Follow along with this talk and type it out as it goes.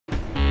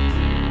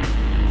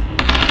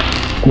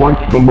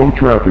quite the low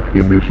traffic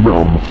in this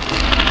realm.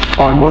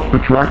 I must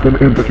attract an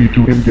entity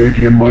to engage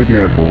in my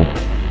gamble.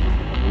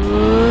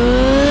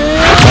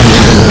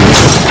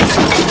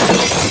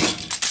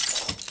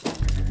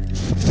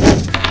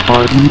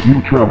 I greet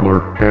you,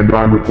 traveler, and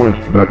I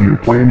request that you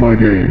play my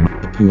game.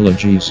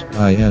 Apologies,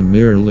 I am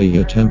merely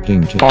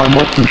attempting to— I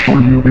must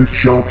assure you this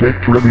shall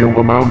take trivial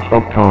amounts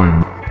of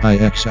time. I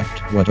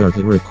accept. What are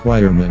the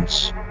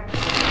requirements?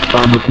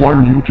 I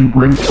require you to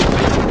bring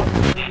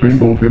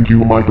spindles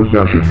into my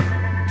possession.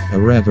 A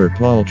rather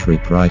paltry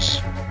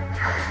price.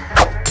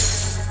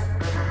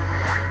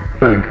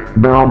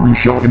 Now we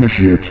shall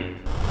initiate.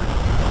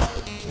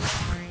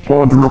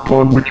 Ponder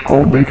upon which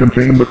code may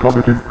contain the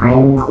coveted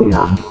power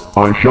orb.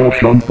 I shall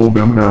shuffle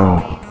them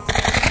now.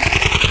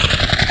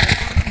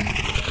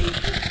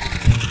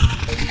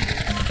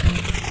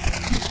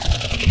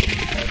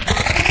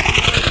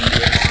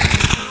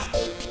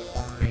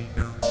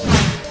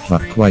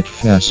 Quite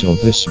facile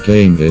this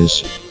game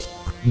is.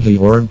 The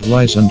orb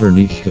lies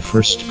underneath the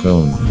first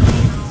cone.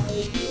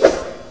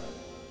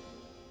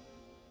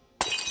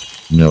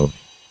 No.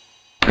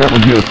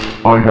 Yes,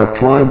 I have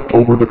triumphed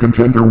over the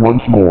contender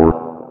once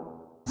more.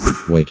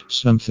 Wait,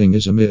 something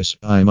is amiss.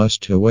 I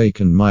must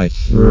awaken my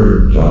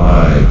third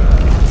eye.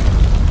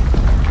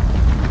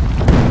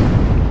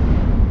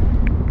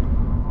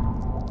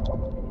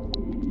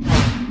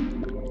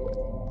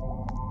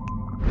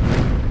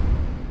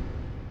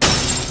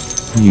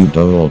 You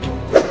dolt.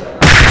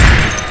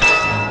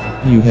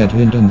 You had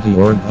hidden the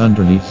orb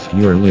underneath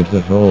your lid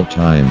the whole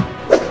time.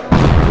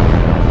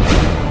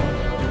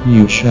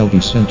 You shall be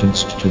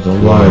sentenced to the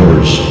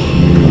liar's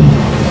cube.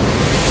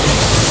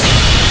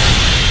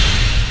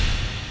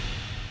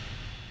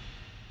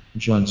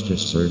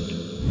 Justice served.